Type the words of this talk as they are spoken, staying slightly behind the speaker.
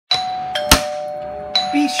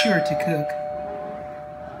Be sure to cook.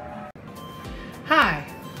 Hi,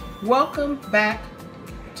 welcome back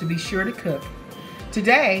to Be Sure to Cook.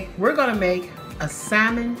 Today we're going to make a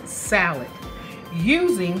salmon salad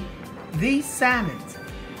using these salmons.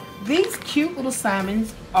 These cute little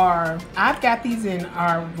salmons I've got these in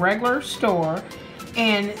our regular store,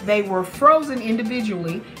 and they were frozen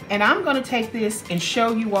individually, and I'm going to take this and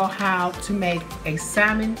show you all how to make a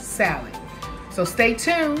salmon salad. So stay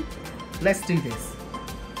tuned. Let's do this.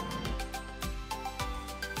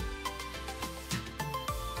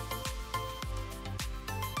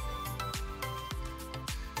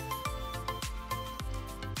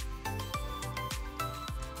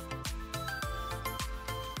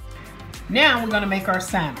 Now we're going to make our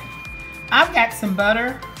salmon. I've got some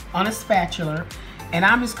butter on a spatula, and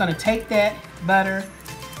I'm just going to take that butter,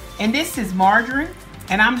 and this is margarine,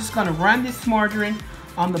 and I'm just going to run this margarine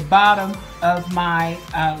on the bottom of my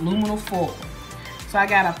aluminum foil. So I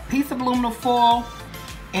got a piece of aluminum foil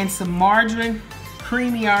and some margarine,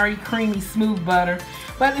 already creamy, smooth butter.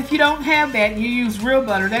 But if you don't have that and you use real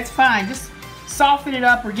butter, that's fine. Just soften it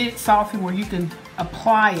up or get it softened where you can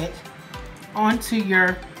apply it onto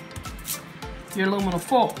your aluminum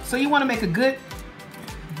foil. So you want to make a good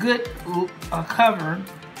cover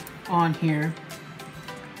on here.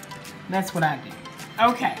 That's what I do.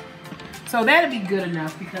 Okay, so that'll be good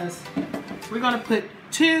enough because we're going to put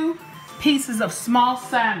 2 pieces of small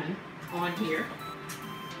salmon on here.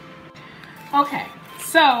 Okay,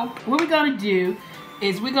 so what we're going to do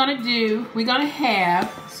is we got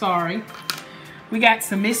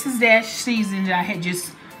some Mrs. Dash seasoning that I had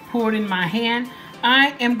just poured in my hand.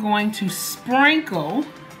 I am going to sprinkle,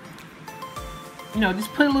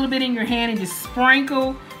 just put a little bit in your hand and just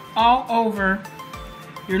sprinkle all over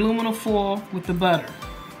your aluminum foil with the butter.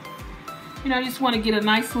 You just want to get a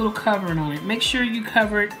nice little covering on it. Make sure you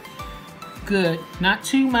cover it good. Not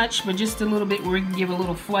too much, but just a little bit where it can give a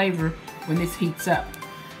little flavor when this heats up.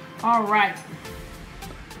 All right.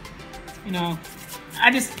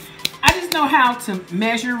 I just know how to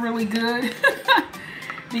measure really good.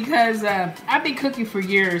 Because I've been cooking for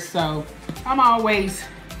years, so I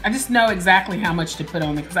just know exactly how much to put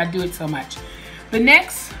on it because I do it so much. The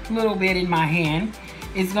next little bit in my hand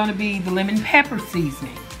is going to be the lemon pepper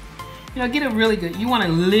seasoning. Get a really good, you want a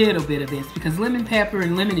little bit of this because lemon pepper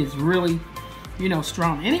and lemon is really,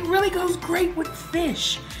 strong. And it really goes great with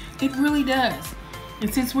fish. It really does. And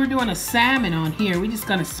since we're doing a salmon on here, we're just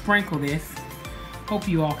going to sprinkle this. Hope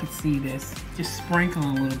you all can see this. Just sprinkle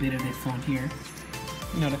a little bit of this on here.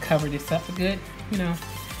 To cover this up a good,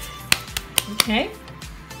 Okay.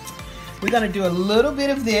 We're going to do a little bit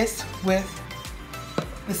of this with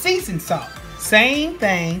the seasoned salt. Same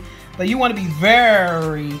thing, but you want to be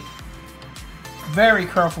very, very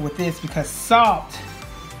careful with this because salt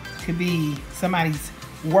could be somebody's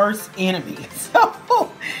worst enemy. So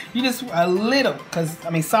you just a little, because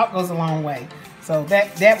salt goes a long way. So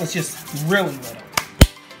that was just really little.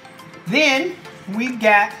 Then we've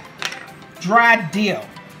got dried dill.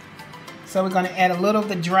 So we're going to add a little of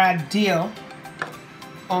the dried dill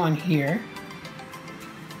on here.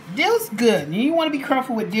 Dill's good. And you want to be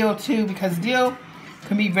careful with dill too because dill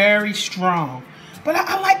can be very strong. But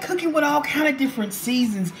I like cooking with all kind of different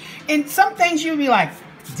seasons. And some things you'll be like,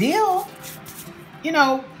 dill? You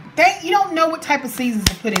don't know what type of seasons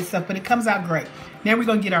to put in stuff, but it comes out great. Now we're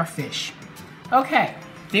going to get our fish. Okay,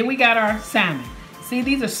 then we got our salmon. See,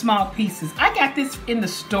 these are small pieces. I got this in the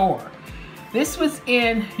store. This was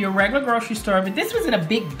in your regular grocery store, but this was in a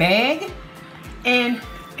big bag. And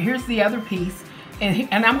here's the other piece.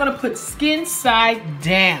 And I'm gonna put skin side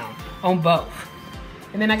down on both.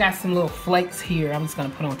 And then I got some little flakes here. I'm just gonna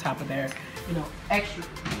put on top of there, extra.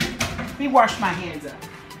 Let me wash my hands up.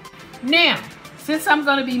 Now, since I'm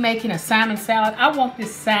gonna be making a salmon salad, I want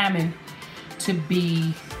this salmon to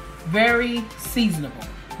be very seasonable.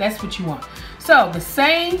 That's what you want. So the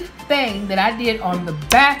same thing that I did on the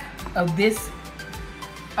back of this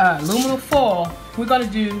aluminum foil, we're going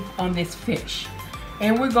to do on this fish.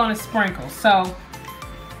 And we're going to sprinkle. So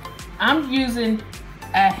I'm using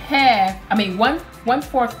one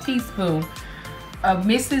fourth teaspoon of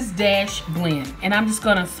Mrs. Dash blend. And I'm just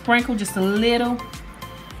going to sprinkle just a little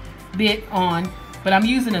bit on, but I'm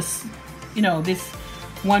using this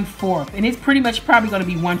 1/4. And it's pretty much probably going to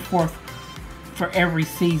be 1/4 for every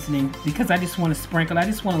seasoning because I just want to sprinkle. I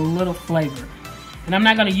just want a little flavor. And I'm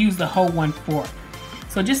not going to use the whole 1/4.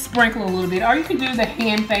 So just sprinkle a little bit. Or you can do the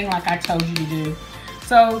hand thing like I told you to do.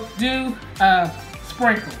 So do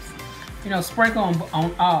sprinkles. Sprinkle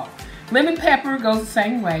on all. Lemon pepper goes the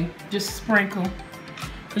same way. Just sprinkle.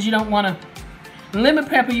 Because you don't want to... Lemon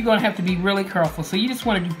pepper, you're going to have to be really careful. So you just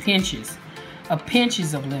want to do pinches of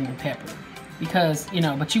pinches of lemon pepper because, you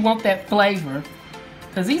know, but you want that flavor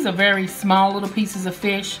because these are very small little pieces of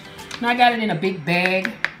fish. And I got it in a big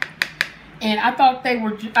bag. And I thought they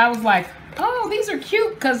were, I was like, oh, these are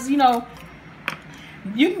cute because, you know,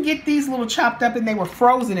 you can get these little chopped up and they were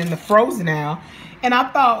frozen in the frozen aisle. And I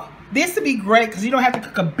thought this would be great because you don't have to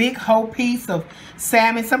cook a big whole piece of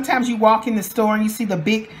salmon. Sometimes you walk in the store and you see the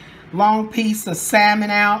big long piece of salmon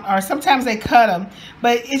out, or sometimes they cut them,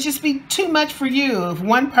 but it's just be too much for you. If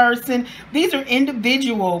one person, these are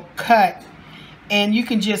individual cut, and you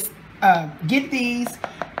can just get these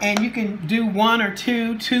and you can do one or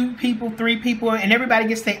two people, 3 people, and everybody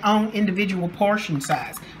gets their own individual portion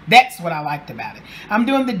size. That's what I liked about it. I'm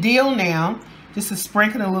doing the dill now, just to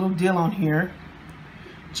sprinkle a little dill on here.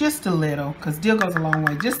 Just a little, because dill goes a long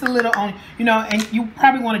way. Just a little on, you know, and you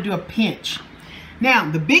probably want to do a pinch. Now,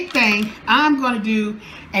 the big thing, I'm going to do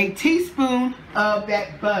a teaspoon of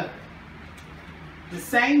that butter. The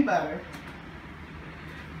same butter.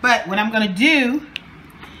 But what I'm going to do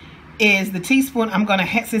is the teaspoon, I'm going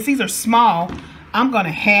to, since these are small, I'm going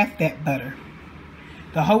to half that butter.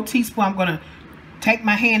 The whole teaspoon, I'm going to take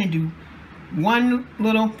my hand and do one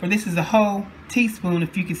little, for this is a whole teaspoon,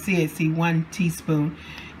 if you can see it, see 1 teaspoon.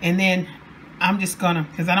 And then I'm just going to,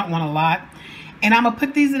 because I don't want a lot. And I'm going to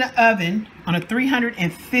put these in the oven on a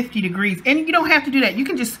 350 degrees. And you don't have to do that. You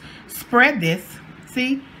can just spread this.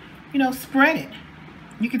 See? You know, spread it.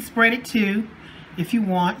 You can spread it too if you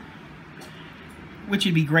want, which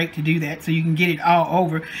would be great to do that so you can get it all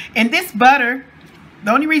over. And this butter,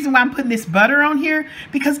 the only reason why I'm putting this butter on here,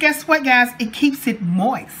 because guess what, guys? It keeps it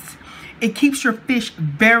moist. It keeps your fish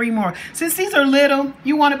very moist. Since these are little,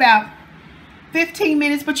 you want about 15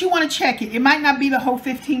 minutes, but you want to check it. It might not be the whole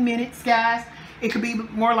 15 minutes, guys. It could be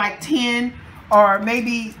more like 10 or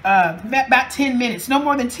maybe about 10 minutes. No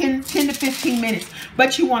more than 10 to 15 minutes,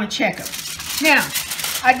 but you want to check them. Now,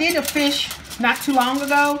 I did a fish not too long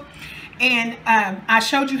ago, and I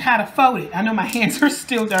showed you how to fold it. I know my hands are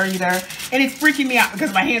still dirty there, and it's freaking me out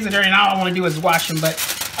because my hands are dirty and all I want to do is wash them,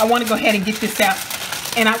 but I want to go ahead and get this out.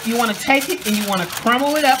 And you want to take it and you want to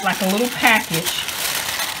crumble it up like a little package.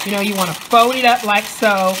 You know, you want to fold it up like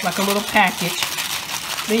so, like a little package.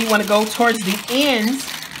 Then you want to go towards the ends,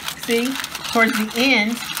 see, towards the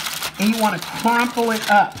ends, and you want to crumple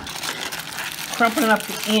it up. Crumpling up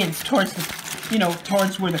the ends towards the, you know,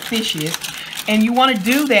 towards where the fish is. And you want to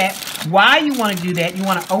do that. Why you want to do that, you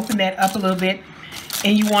want to open that up a little bit,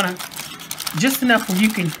 and you want to, just enough where you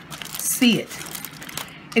can see it.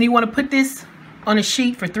 And you want to put this on a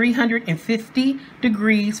sheet for 350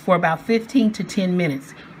 degrees for about 15 to 10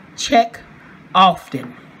 minutes. Check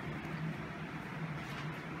often.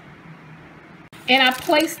 And I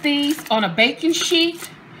place these on a baking sheet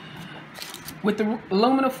with the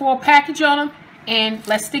aluminum foil package on them. And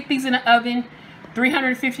let's stick these in the oven,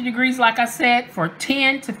 350 degrees, like I said, for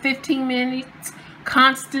 10 to 15 minutes.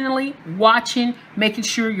 Constantly watching, making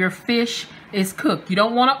sure your fish is cooked. You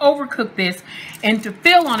don't want to overcook this. And to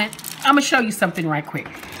fill on it, I'm going to show you something right quick.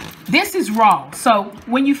 This is raw. So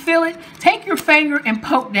when you fill it, take your finger and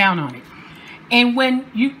poke down on it. And when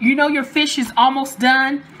you know your fish is almost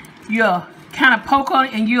done, you'll kind of poke on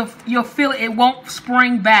it and you'll feel it. It won't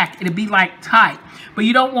spring back. It'll be like tight. But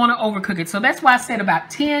you don't want to overcook it. So that's why I said about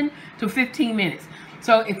 10 to 15 minutes.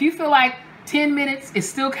 So if you feel like 10 minutes is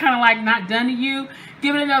still kind of like not done to you,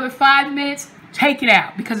 give it another 5 minutes, take it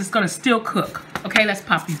out because it's going to still cook. Okay, let's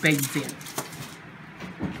pop these babies in.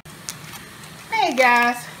 Hey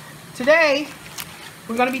guys, today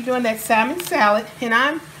we're going to be doing that salmon salad, and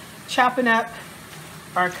I'm chopping up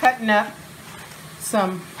or cutting up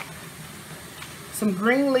some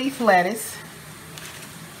green leaf lettuce.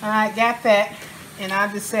 I got that, and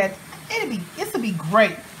I just said this will be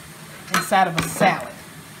great inside of a salad.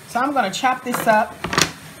 So I'm going to chop this up.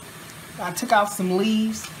 I took out some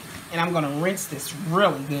leaves, and I'm going to rinse this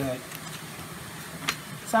really good.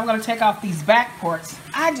 So I'm going to take off these back parts.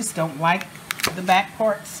 I just don't like the back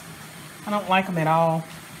parts. I don't like them at all.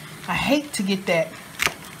 I hate to get that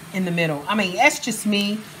in the middle. I mean, that's just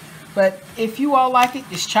me. But if you all like it,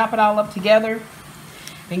 just chop it all up together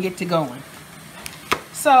and get to going.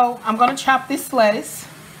 So I'm going to chop this lettuce,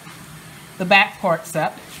 the back parts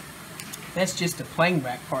up. That's just a plain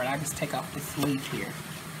back part. I just take off this leaf here.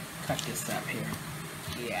 Cut this up here.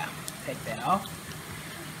 Yeah, take that off.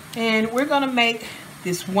 And we're going to make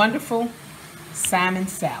this wonderful salmon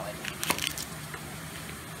salad.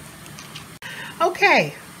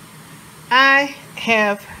 Okay, I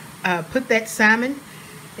have put that salmon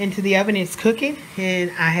into the oven. It's cooking, and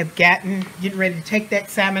I have getting ready to take that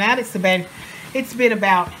salmon out. It's been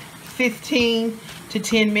about 15 to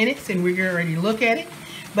 10 minutes, and we're getting ready to look at it.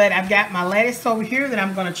 But I've got my lettuce over here that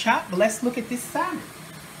I'm going to chop. But let's look at this salmon.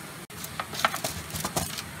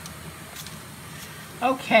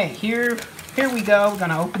 Okay, here we go. We're going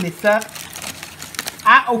to open this up.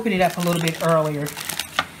 I opened it up a little bit earlier.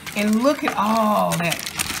 And look at all that.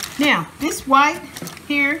 Now, this white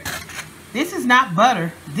here, this is not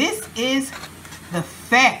butter. This is the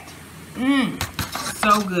fat.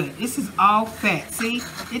 So good. This is all fat. See,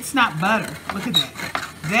 it's not butter. Look at that.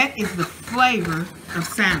 That is the flavor of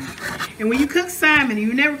salmon. And when you cook salmon,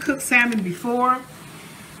 you never cooked salmon before,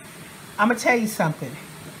 I'm going to tell you something.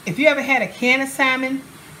 If you ever had a can of salmon,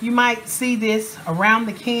 you might see this around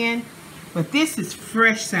the can. But this is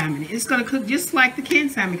fresh salmon. It's going to cook just like the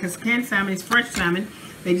canned salmon, because canned salmon is fresh salmon.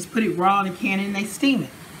 They just put it raw in a can and they steam it.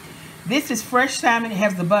 This is fresh salmon. It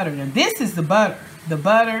has the butter. Now this is the butter. The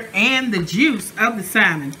butter and the juice of the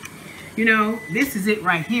salmon. You know, this is it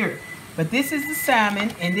right here. But this is the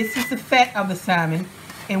salmon, and this is the fat of the salmon,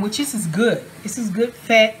 and which this is good. This is good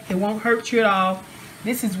fat. It won't hurt you at all.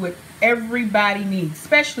 This is what everybody needs,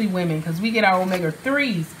 especially women, because we get our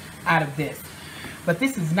omega-3s out of this. But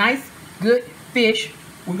this is nice, good fish.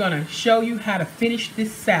 We're going to show you how to finish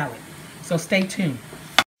this salad. So stay tuned.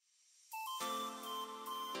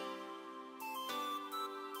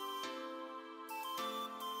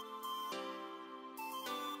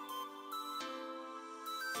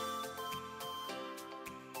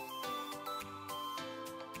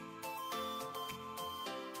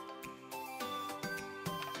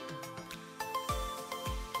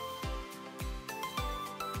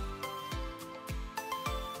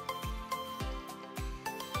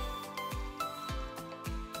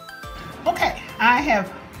 Okay, I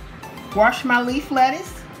have washed my leaf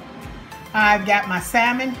lettuce. I've got my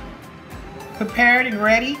salmon prepared and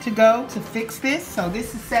ready to go to fix this. So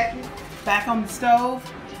this is set back on the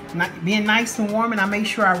stove, being nice and warm, and I made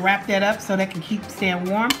sure I wrap that up so that can keep staying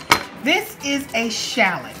warm. This is a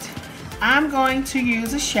shallot. I'm going to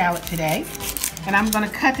use a shallot today, and I'm going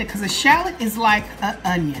to cut it because a shallot is like an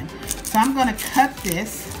onion. So I'm going to cut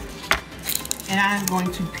this, and I'm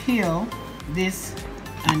going to peel this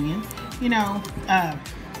onion. You know, I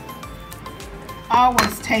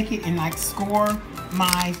always take it and like score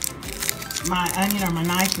my onion or my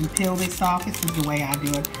knife and peel this off. This is the way I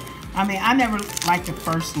do it. I mean, I never like the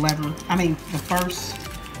first lever. I mean, the first,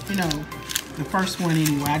 you know, the first one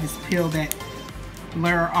anyway. I just peel that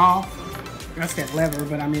layer off. That's that lever,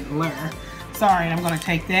 but I meant layer. Sorry, and I'm going to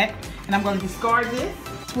take that and I'm going to discard this.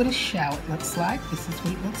 That's what a shallot looks like. This is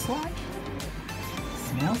what it looks like.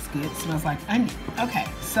 Smells good. It smells like onion. Okay,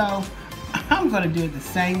 so I'm going to do it the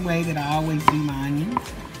same way that I always do my onions.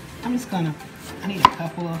 I'm just going to, I need a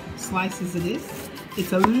couple of slices of this.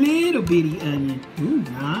 It's a little bitty onion. Ooh,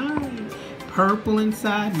 nice. Purple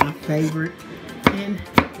inside, my favorite. And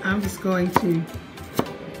I'm just going to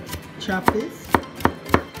chop this.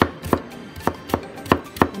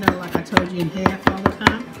 You know, like I told you, in half all the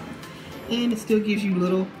time. And it still gives you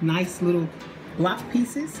little, nice little block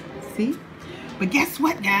pieces. See? But guess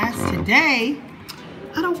what, guys? Today,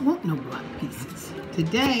 I don't want no block pieces.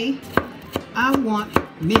 Today, I want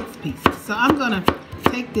minced pieces. So I'm going to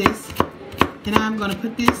take this and I'm going to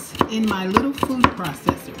put this in my little food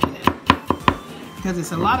processor today. Because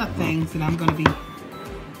it's a lot of things that I'm going to be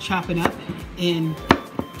chopping up and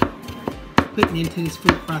putting into this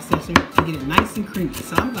food processor to get it nice and creamy.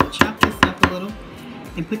 So I'm going to chop this up a little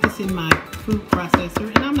and put this in my food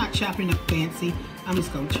processor. And I'm not chopping it up fancy. I'm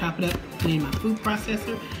just going to chop it up, put it in my food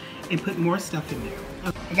processor, and put more stuff in there.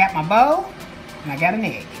 Okay. I got my bowl, and I got an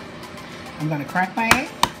egg. I'm going to crack my egg.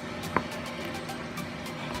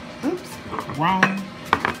 Oops, wrong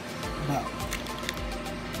bowl.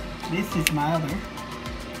 This is my other.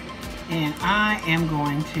 And I am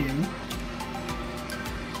going to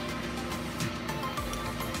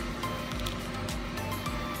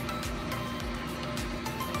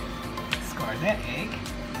discard that egg.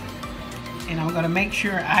 And I'm going to make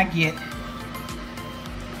sure I get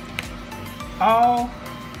all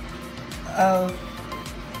of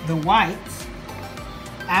the whites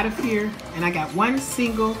out of here, and I got one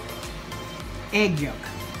single egg yolk.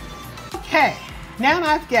 Okay, now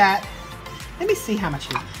I've got, let me see how much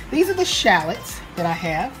it is. These are the shallots that I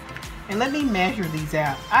have, and let me measure these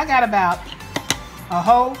out. I got about a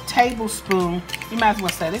whole tablespoon. You might as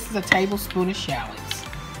well say this is a tablespoon of shallots.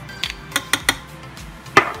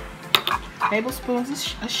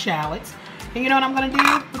 Tablespoons of shallots. And you know what I'm going to do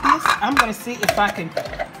with this? I'm going to see if I can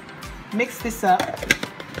mix this up.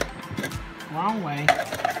 Wrong way.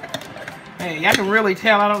 Hey, y'all can really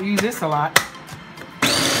tell I don't use this a lot.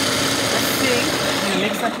 Let's see. I'm going to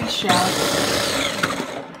mix up these shallots.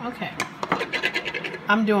 Okay.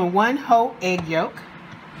 I'm doing one whole egg yolk.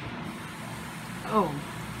 Oh,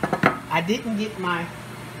 I didn't get my,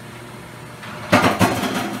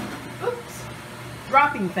 oops,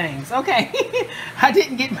 dropping things. Okay, I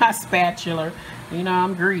didn't get my spatula. You know,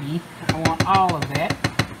 I'm greedy. I want all of that.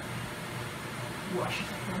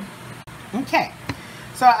 Okay,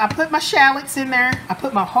 so I put my shallots in there. I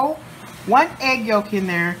put my whole 1 egg yolk in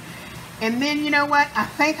there. And then, you know what? I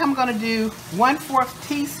think I'm going to do 1/4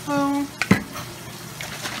 teaspoon.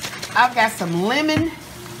 I've got some lemon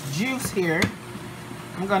juice here.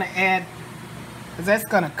 I'm going to add, because that's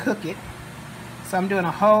going to cook it. So I'm doing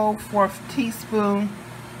a whole 1/4 teaspoon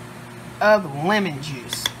of lemon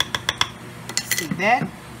juice. See that?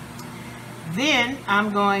 Then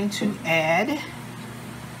I'm going to add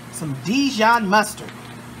some Dijon mustard.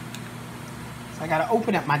 So I got to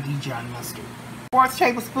open up my Dijon mustard. 1/4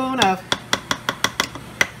 tablespoon of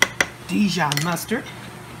Dijon mustard.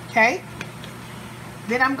 Okay.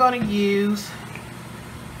 Then I'm going to use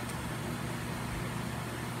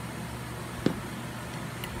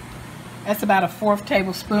that's about a 1/4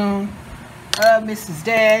 tablespoon of Mrs.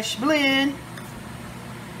 Dash blend.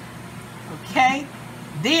 Okay.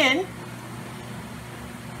 Then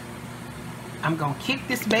I'm going to kick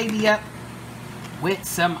this baby up with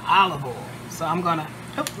some olive oil. So I'm going to,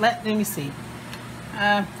 let me see.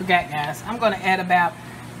 Forgot, guys. I'm going to add about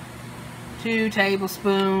 2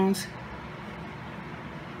 tablespoons.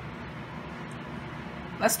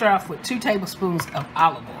 Let's start off with 2 tablespoons of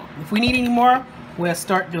olive oil. If we need any more, we'll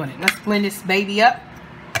start doing it. Let's blend this baby up.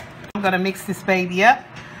 I'm going to mix this baby up.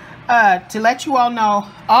 To let you all know,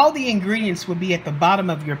 all the ingredients will be at the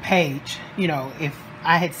bottom of your page. You know, if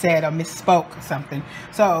I had said or misspoke or something.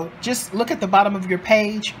 So just look at the bottom of your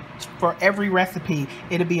page for every recipe.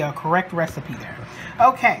 It'll be a correct recipe there.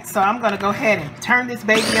 Okay, so I'm going to go ahead and turn this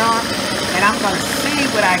baby on, and I'm going to see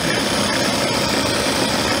what I get.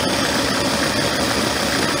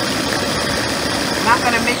 And I'm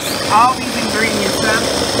going to mix all these ingredients up.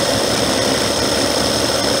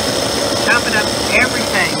 Chopping up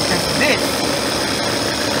everything, because this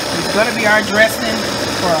is going to be our dressing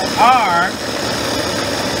for our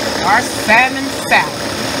salmon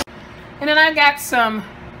salad. And then I got some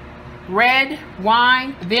red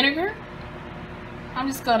wine vinegar. I'm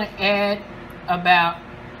just going to add about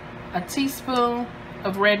a teaspoon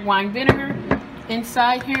of red wine vinegar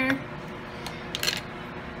inside here.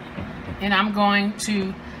 And I'm going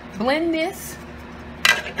to blend this.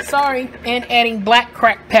 Sorry, and adding black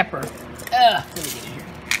cracked pepper. Let me get it here.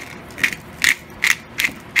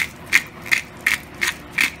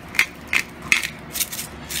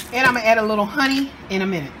 And I'm going to add a little honey in a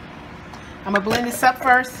minute. I'm going to blend this up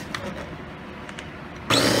first.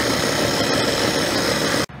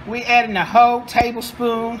 We're adding a whole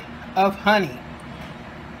tablespoon of honey.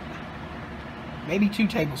 Maybe 2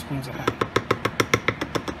 tablespoons of honey.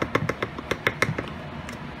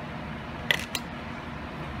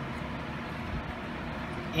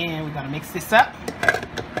 And we're going to mix this up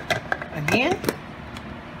again.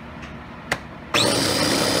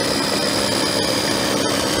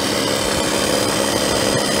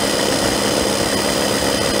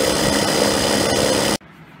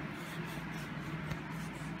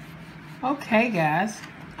 Okay, guys,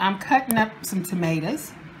 I'm cutting up some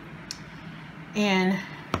tomatoes, and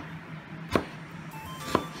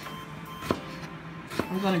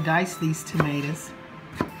I'm going to dice these tomatoes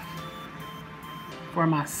for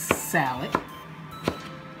my salad.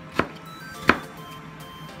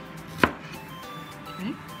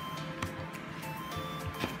 Okay.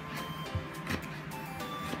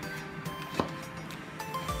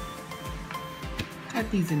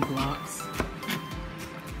 Cut these in blocks.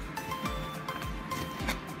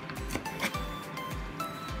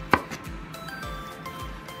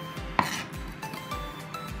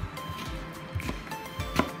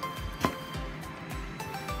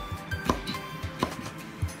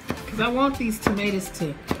 I want these tomatoes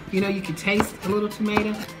to, you know, you can taste a little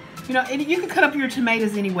tomato. You know, and you can cut up your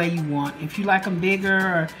tomatoes any way you want. If you like them bigger,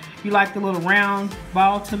 or you like the little round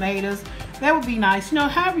ball tomatoes, that would be nice. You know,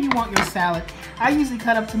 however you want your salad. I usually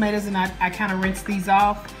cut up tomatoes, and I kind of rinse these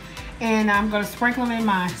off. And I'm going to sprinkle them in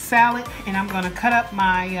my salad, and I'm going to cut up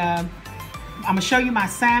my, I'm going to show you my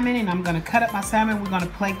salmon, and I'm going to cut up my salmon. We're going to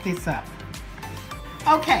plate this up.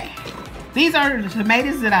 Okay, these are the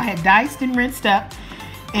tomatoes that I had diced and rinsed up.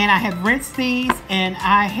 And I have rinsed these, and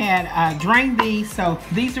I had drained these, so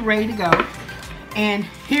these are ready to go. And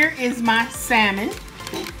here is my salmon,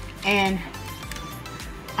 and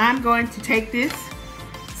I'm going to take this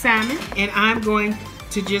salmon, and I'm going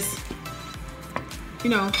to just, you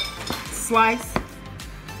know, slice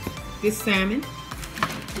this salmon,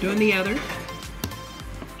 doing the other.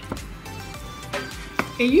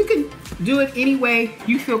 And you can do it any way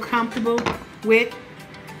you feel comfortable with.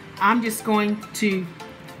 I'm just going to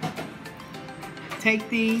take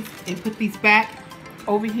these and put these back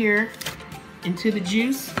over here into the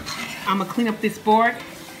juice. I'm gonna clean up this board,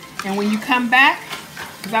 and when you come back,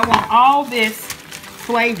 because I want all this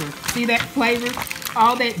flavor, see that flavor?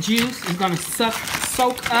 All that juice is gonna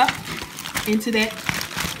soak up into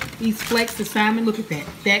these flakes of salmon. Look at that,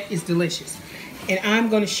 that is delicious. And I'm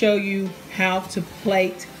gonna show you how to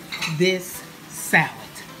plate this salad.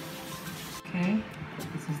 Okay,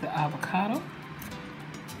 this is the avocado.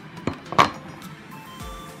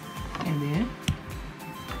 And then,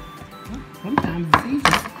 well, sometimes the seeds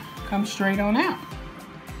just come straight on out.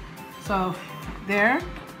 So there,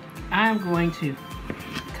 I'm going to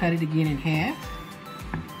cut it again in half.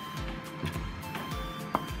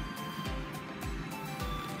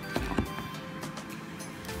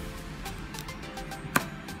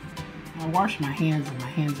 I wash my hands and my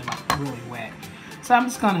hands are like really wet. So I'm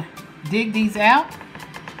just gonna dig these out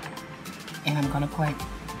and I'm gonna plate.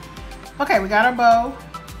 Okay, we got our bowl,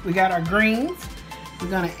 we got our greens. We're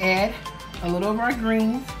gonna add a little of our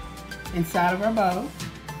greens inside of our bowl.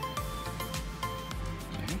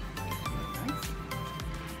 Okay.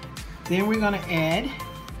 Then we're gonna add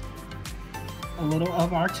a little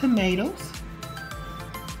of our tomatoes,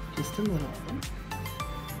 just a little of them.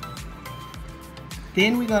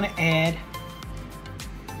 Then we're gonna add,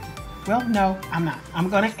 well, no, I'm not. I'm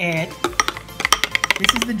gonna add,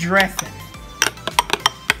 this is the dressing.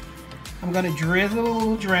 I'm gonna drizzle a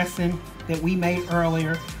little dressing that we made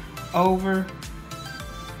earlier over.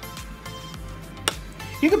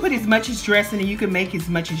 You can put as much as dressing and you can make as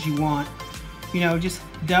much as you want. You know, just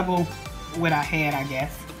double what I had, I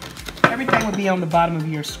guess. Everything will be on the bottom of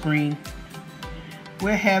your screen.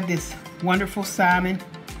 We'll have this wonderful salmon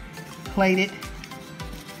plated.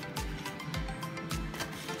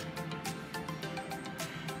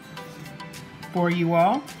 For you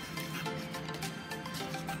all.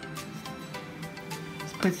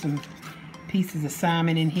 Let's put some pieces of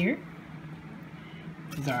salmon in here.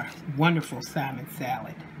 This is our wonderful salmon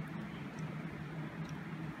salad.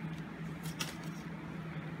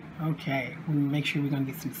 Okay, we'll make sure we're gonna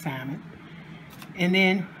get some salmon. And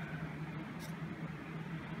then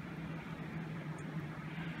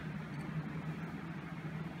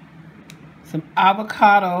some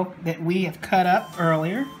avocado that we have cut up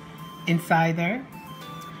earlier inside there.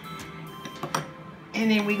 And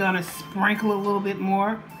then we're gonna sprinkle a little bit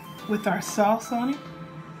more with our sauce on it.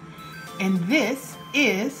 And this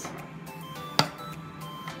is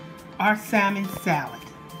our salmon salad.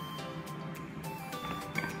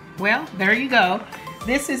 Well, there you go.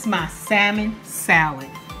 This is my salmon salad.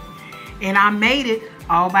 And I made it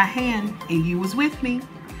all by hand and you was with me.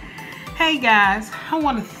 Hey guys, I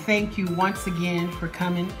want to thank you once again for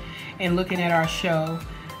coming and looking at our show.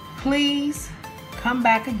 Please come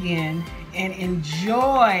back again and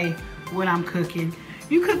enjoy what I'm cooking.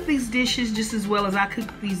 You cook these dishes just as well as I cook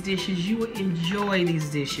these dishes. You will enjoy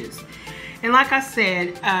these dishes. And like I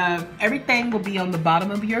said, everything will be on the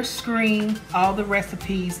bottom of your screen, all the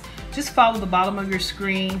recipes. Just follow the bottom of your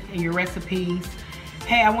screen and your recipes.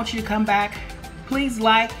 Hey, I want you to come back. Please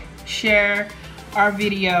like, share our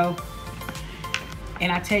video.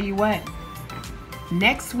 And I tell you what,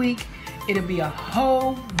 next week, it'll be a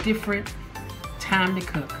whole different time to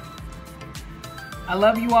cook. I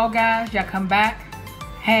love you all, guys. Y'all come back.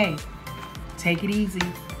 Hey, take it easy.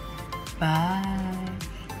 Bye.